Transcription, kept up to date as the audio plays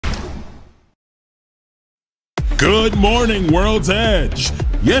Good morning, World's Edge.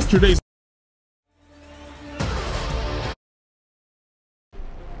 Yesterday's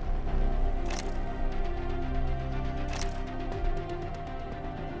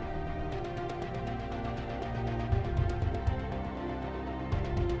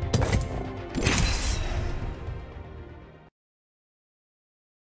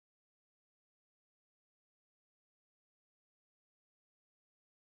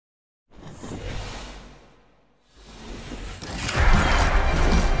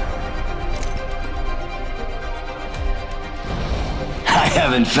I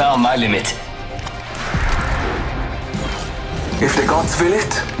haven't found my limit. If the gods will it,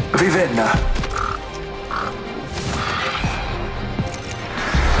 Vivenna.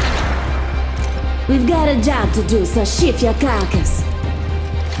 We've got a job to do, so shift your carcass.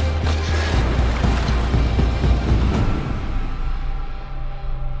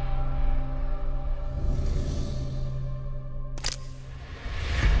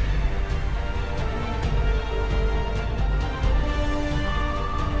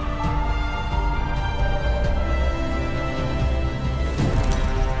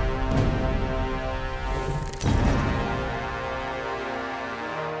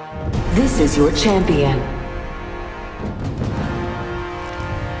 This is your champion.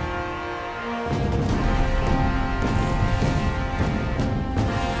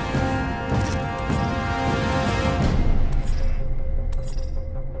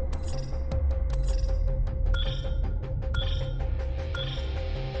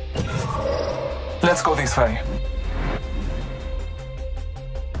 Let's go this way.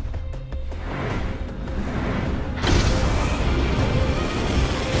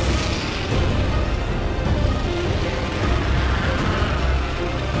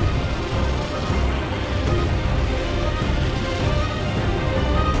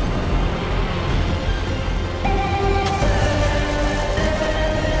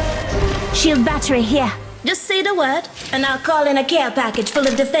 Shield battery here. Just say the word, and I'll call in a care package full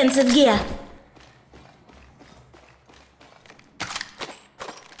of defensive gear.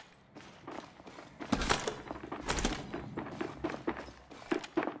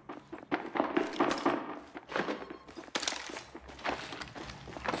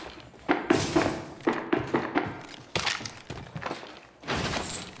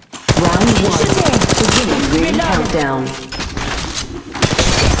 Round one. Beginning ring countdown.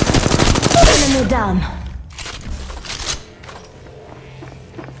 Enemy down.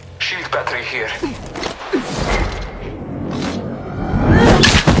 Shield battery here.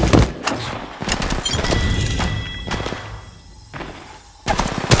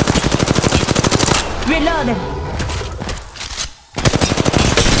 Reloading.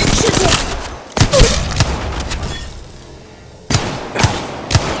 Shoot it.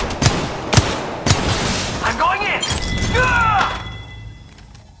 I'm going in!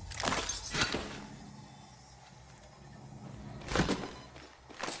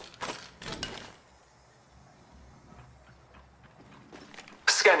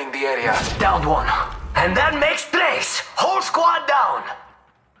 Scanning the area. Downed one. And that makes place. Whole squad down.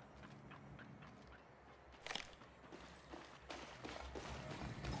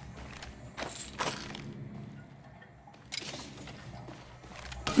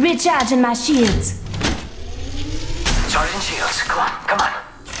 Recharging my shields. Charging shields. Come on, come on.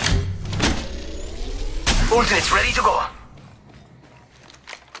 Ultimate's ready to go.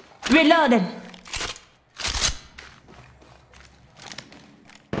 Reloading.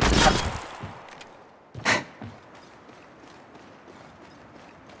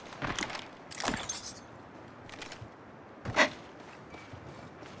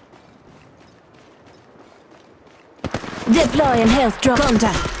 Deploying health drop.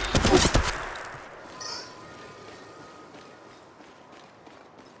 Contact.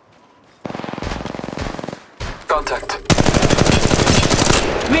 Contact.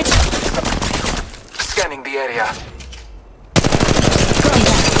 Scanning the area.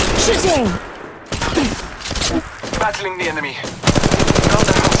 Contact. Shooting. Battling the enemy.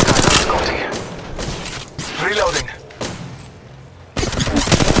 Counter hostile on Scotty. Reloading.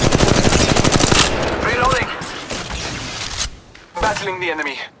 Reloading. Battling the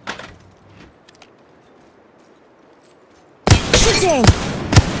enemy. Shooting.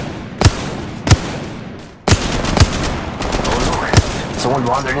 Someone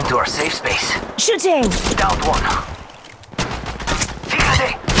wandered into our safe space. Shooting. Downed one.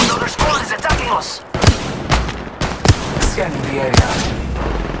 Fíjate! Another squad is attacking us! Scanning the area.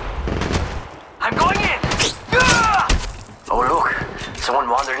 I'm going in! Oh look! Someone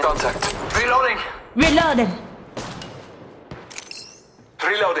wandered in. Contact. Reloading! Reloading.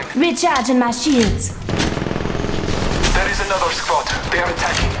 Reloading. Recharging my shields. another squad. They are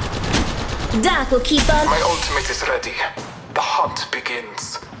attacking. Doc will keep on. My ultimate is ready. The hunt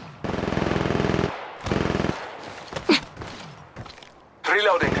begins.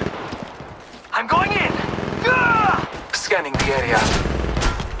 Reloading. I'm going in. Scanning the area.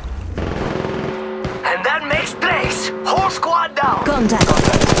 And that makes place. Whole squad down. Contact.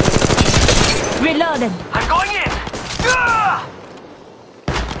 Contact. Reloading. I'm going in.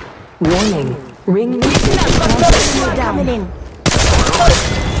 Warning. Ring Listen up, got another squad coming in.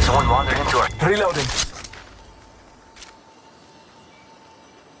 Someone wandered into her. Reloading.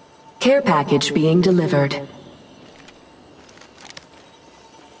 care package being delivered.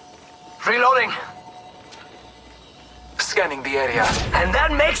 Reloading. Scanning the area. And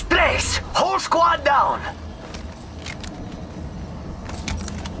that makes place. Whole squad down.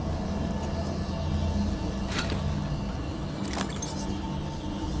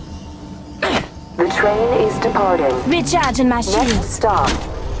 The train is departing. Recharging my Next shields. stop,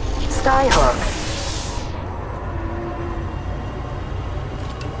 Skyhook.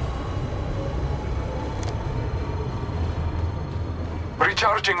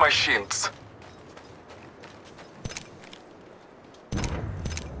 Recharging my shields.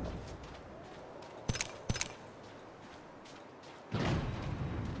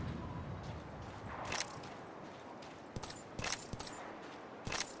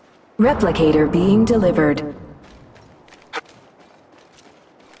 Replicator being delivered.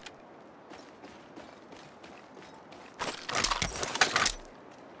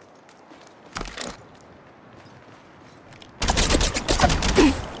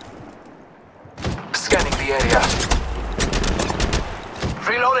 Scanning the area.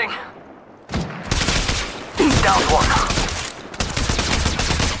 Reloading. Down one.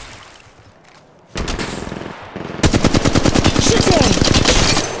 Shooting.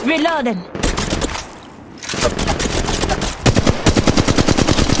 Reloading.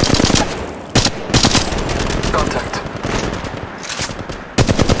 Contact.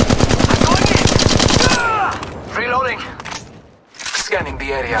 I'm going in. Reloading. Scanning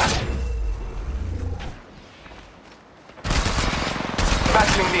the area.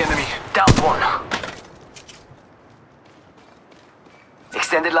 Battling the enemy. Down one.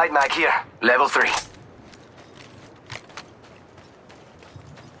 Extended light mag here. Level 3.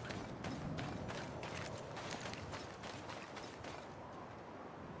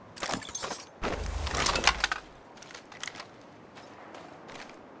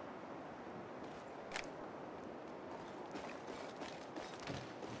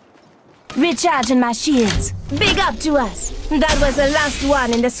 Recharging my shields. Big up to us. That was the last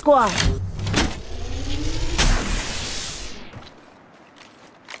one in the squad.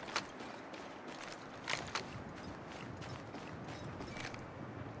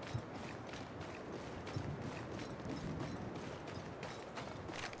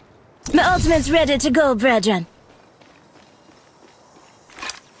 My ultimate's ready to go, brethren.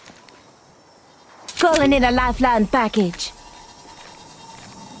 Calling in a lifeline package.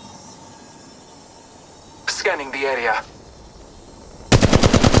 Scanning the area.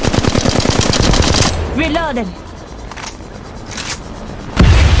 Reloading.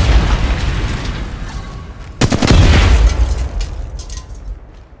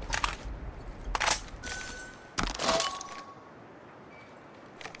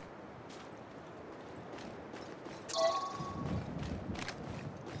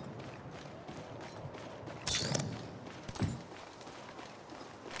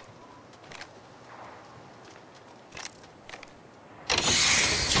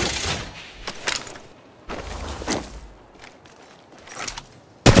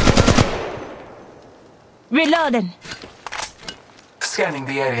 Reloading. Scanning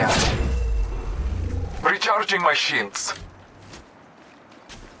the area. Recharging my shields.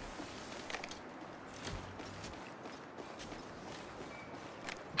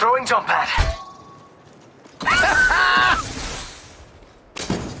 Throwing jump pad.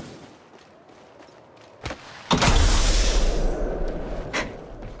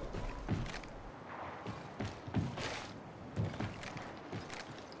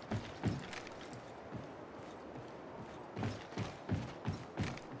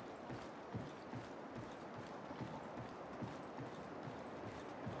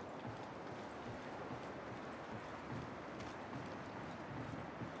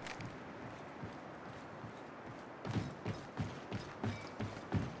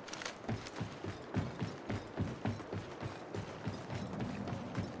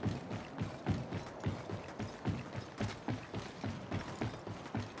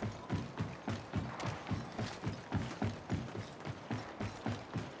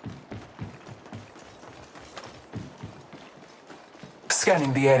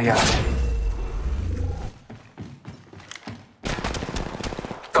 Scanning the area.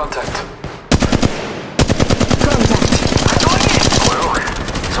 Contact. Contact. Oh, look.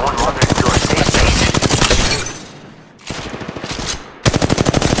 Someone wandered into our safe space.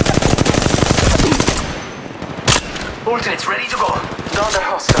 Ultimate's ready to go. Another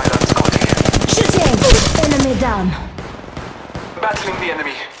hostile on Scotty. Shooting! Enemy down. Battling the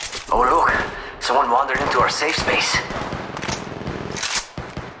enemy. Oh, look. Someone wandered into our safe space.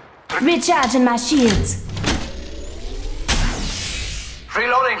 Recharging my shields.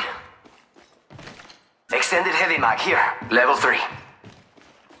 Reloading. Extended heavy mag here. Level 3.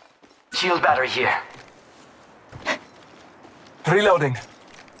 Shield battery here. Reloading.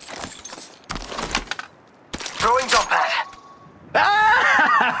 Throwing jump pad.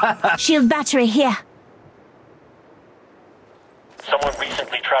 Shield battery here. Someone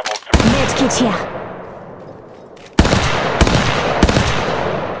recently traveled through. Medkit here.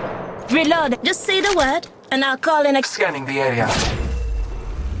 Reload. Just say the word, and I'll call in a... Scanning the area.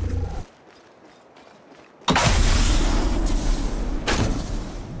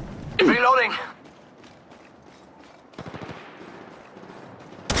 Reloading.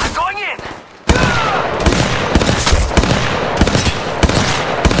 I'm going in.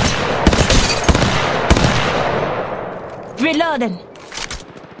 Reloading.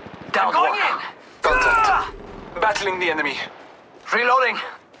 Down Going one. in. Contact. Battling the enemy. Reloading.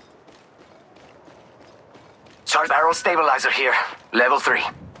 Charge barrel stabilizer here. Level 3.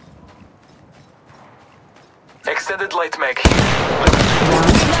 Extended light mag.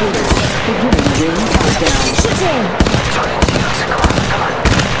 Round 4. Beginning ring countdown. Shooting. Charging shields. Come on.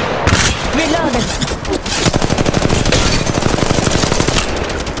 Reloading.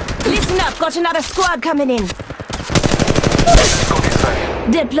 Listen up. Got another squad coming in. Go this way.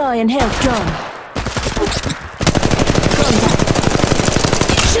 Deploying health drone. Contact.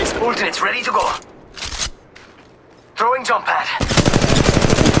 Shoot. Ultimate's ready to go. Throwing jump pad.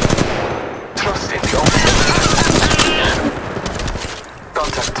 Trust in the open.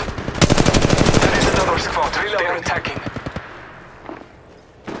 Contact. There is another squad. Reloading. They're attacking.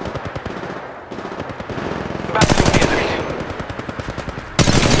 Battling the enemy.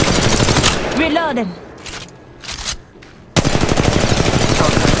 Reloading.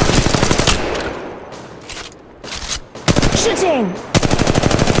 Shooting.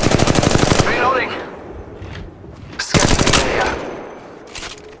 Reloading. Scanning the area.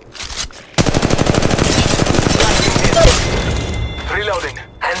 Reloading.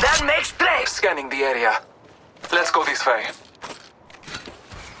 And that makes 3. Scanning the area. Let's go this way.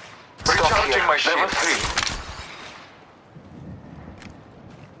 Recharging my shield. Level 3.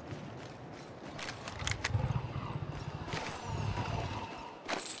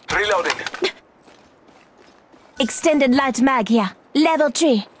 Reloading. Extended light mag here. Level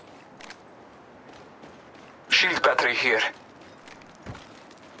 3. Shield battery here.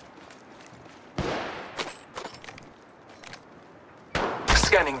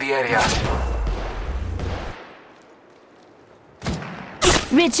 Scanning the area.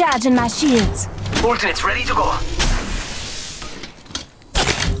 Recharging my shields. Ultimate's ready to go.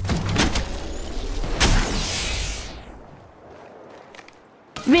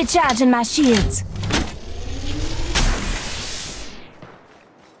 Recharging my shields.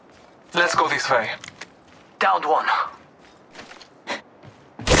 Let's go this way. Downed one.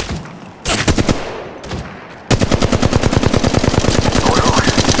 Oh look.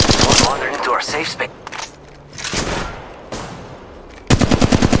 Someone wandered into our safe space.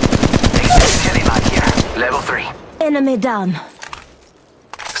 Extended heavy mag here. Level 3. Enemy down.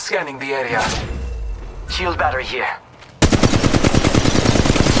 Scanning the area. Shield battery here.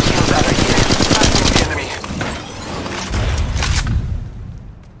 Shield battery here. Battling the enemy.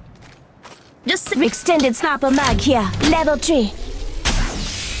 Just extended sniper mag here. Level 3.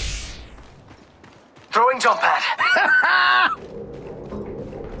 Throwing jump pad.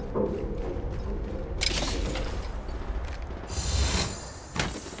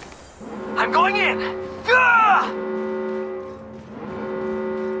 I'm going in.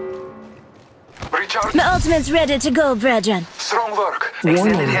 Recharge. My ultimate's ready to go, brethren. Strong work. Extended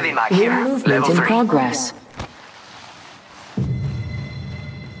Warning. heavy mag here. Ring movement Level in 3. progress.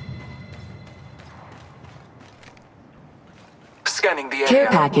 Scanning the Care area.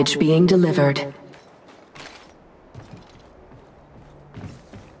 package being delivered.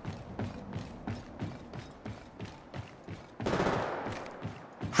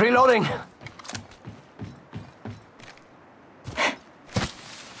 Reloading.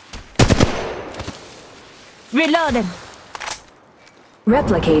 Reloading.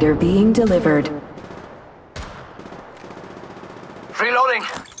 Replicator being delivered. Reloading.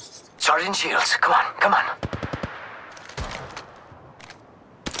 Reloading. Sergeant Shields, come on, come on.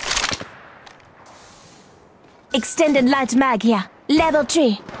 Extended light mag here. Level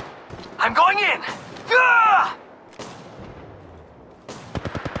 3. I'm going in. Ah!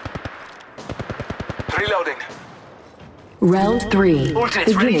 Reloading. Round 3.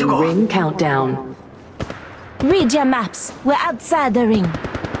 Ultimate's ready to Beginning go. ring countdown. Read your maps. We're outside the ring.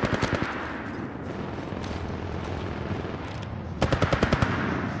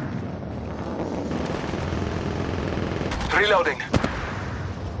 Reloading.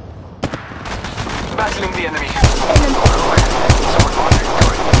 Battling the enemy.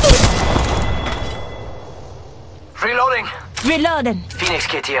 Reloading. Reloading. Phoenix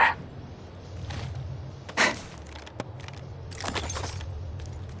kit here.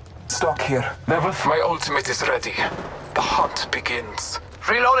 Stock here. Never. My ultimate is ready. The hunt begins.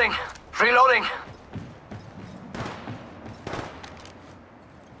 Reloading. Reloading.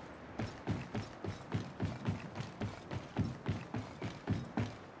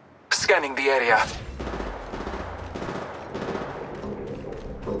 Scanning the area.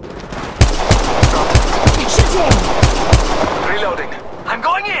 Shooting. Reloading. I'm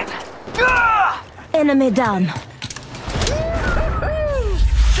going in. Ah! Enemy down.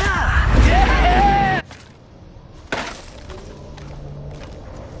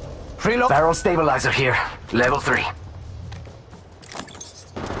 Reload. Barrel stabilizer here. Level 3.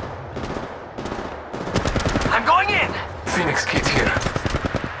 I'm going in. Phoenix kit here.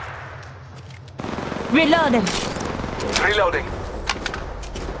 Reloading. Reloading.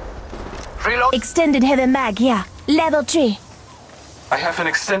 Reload. Extended heavy mag here. Level 3. I have an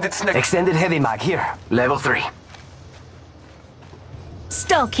extended snake. Extended heavy mag here. Level 3.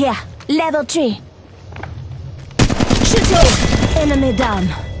 Stock here. Level 3. Shooting. Enemy down.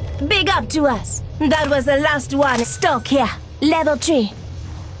 Big up to us. That was the last one. Stock here. Level 3.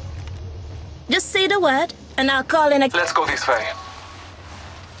 Just say the word, and I'll call in a... Let's go this way.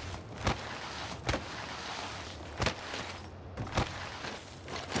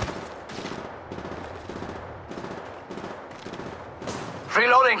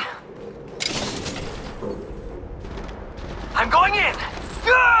 Reloading. I'm going in.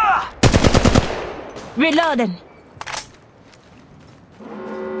 Ah! Reloading.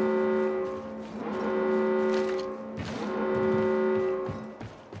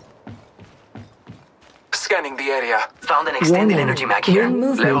 Scanning the area. Found an extended Warning. energy mag here. Ring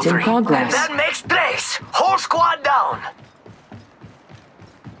movement Level 3. in progress. That makes place. Whole squad down.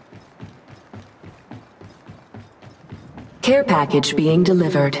 Care package being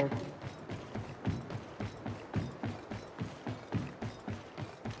delivered.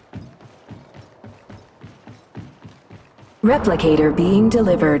 Replicator being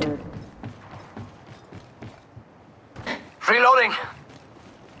delivered. Reloading.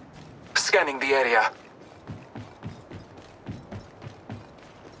 Scanning the area.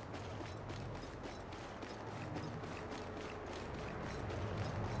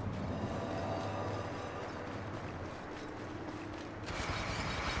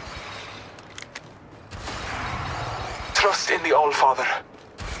 Trust in the All-Father.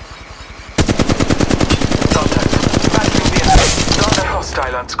 Contact. Battling the enemy. Gunner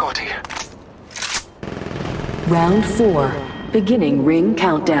hostile on Scotty. Round 4. Beginning ring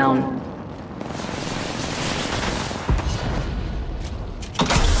countdown.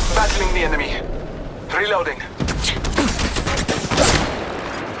 Battling the enemy. Reloading.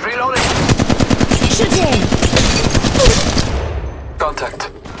 Reloading. Shooting. Contact.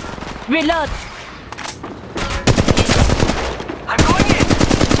 Reload. I'm going in.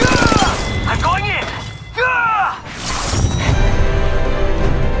 Ah! I'm going in. Ah!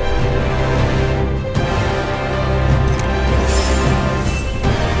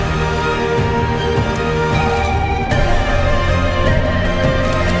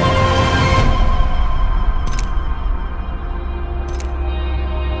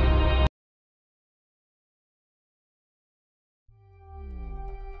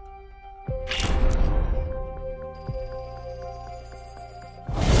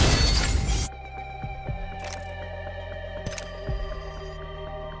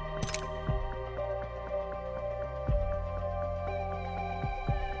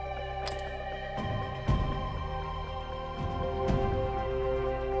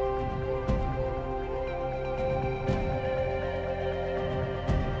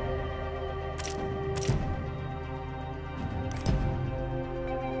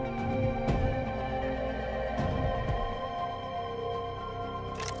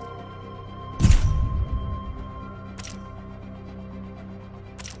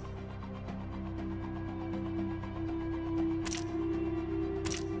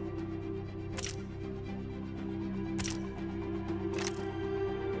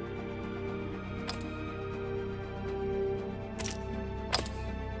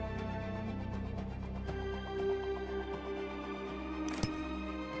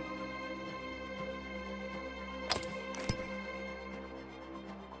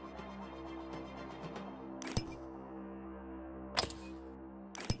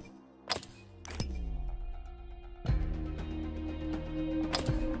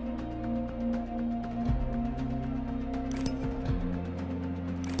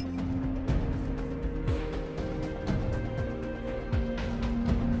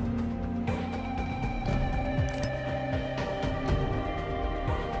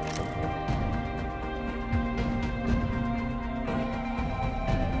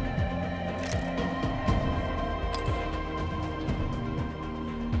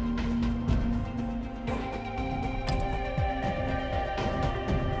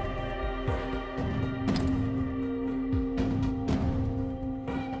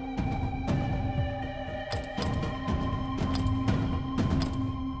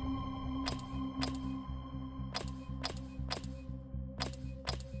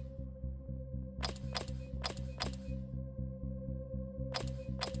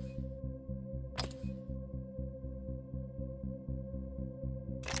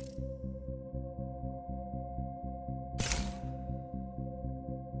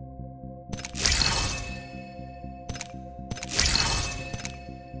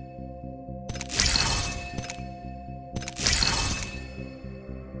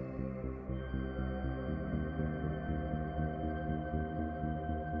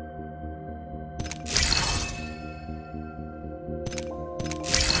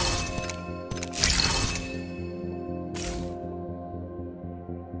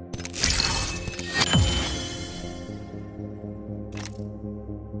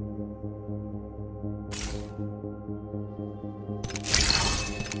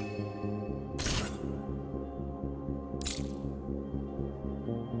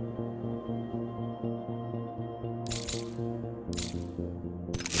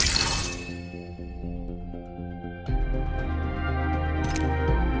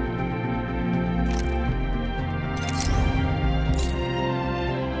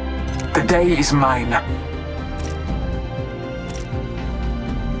 The day is mine.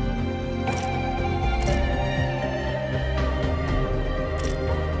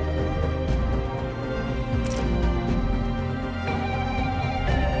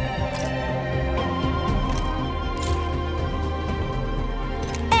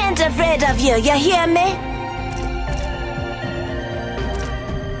 Ain't afraid of you hear me?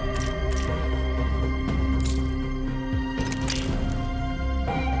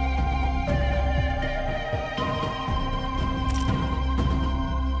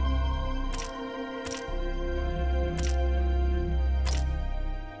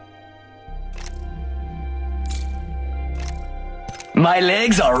 My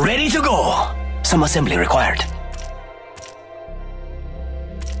legs are ready to go. Some assembly required.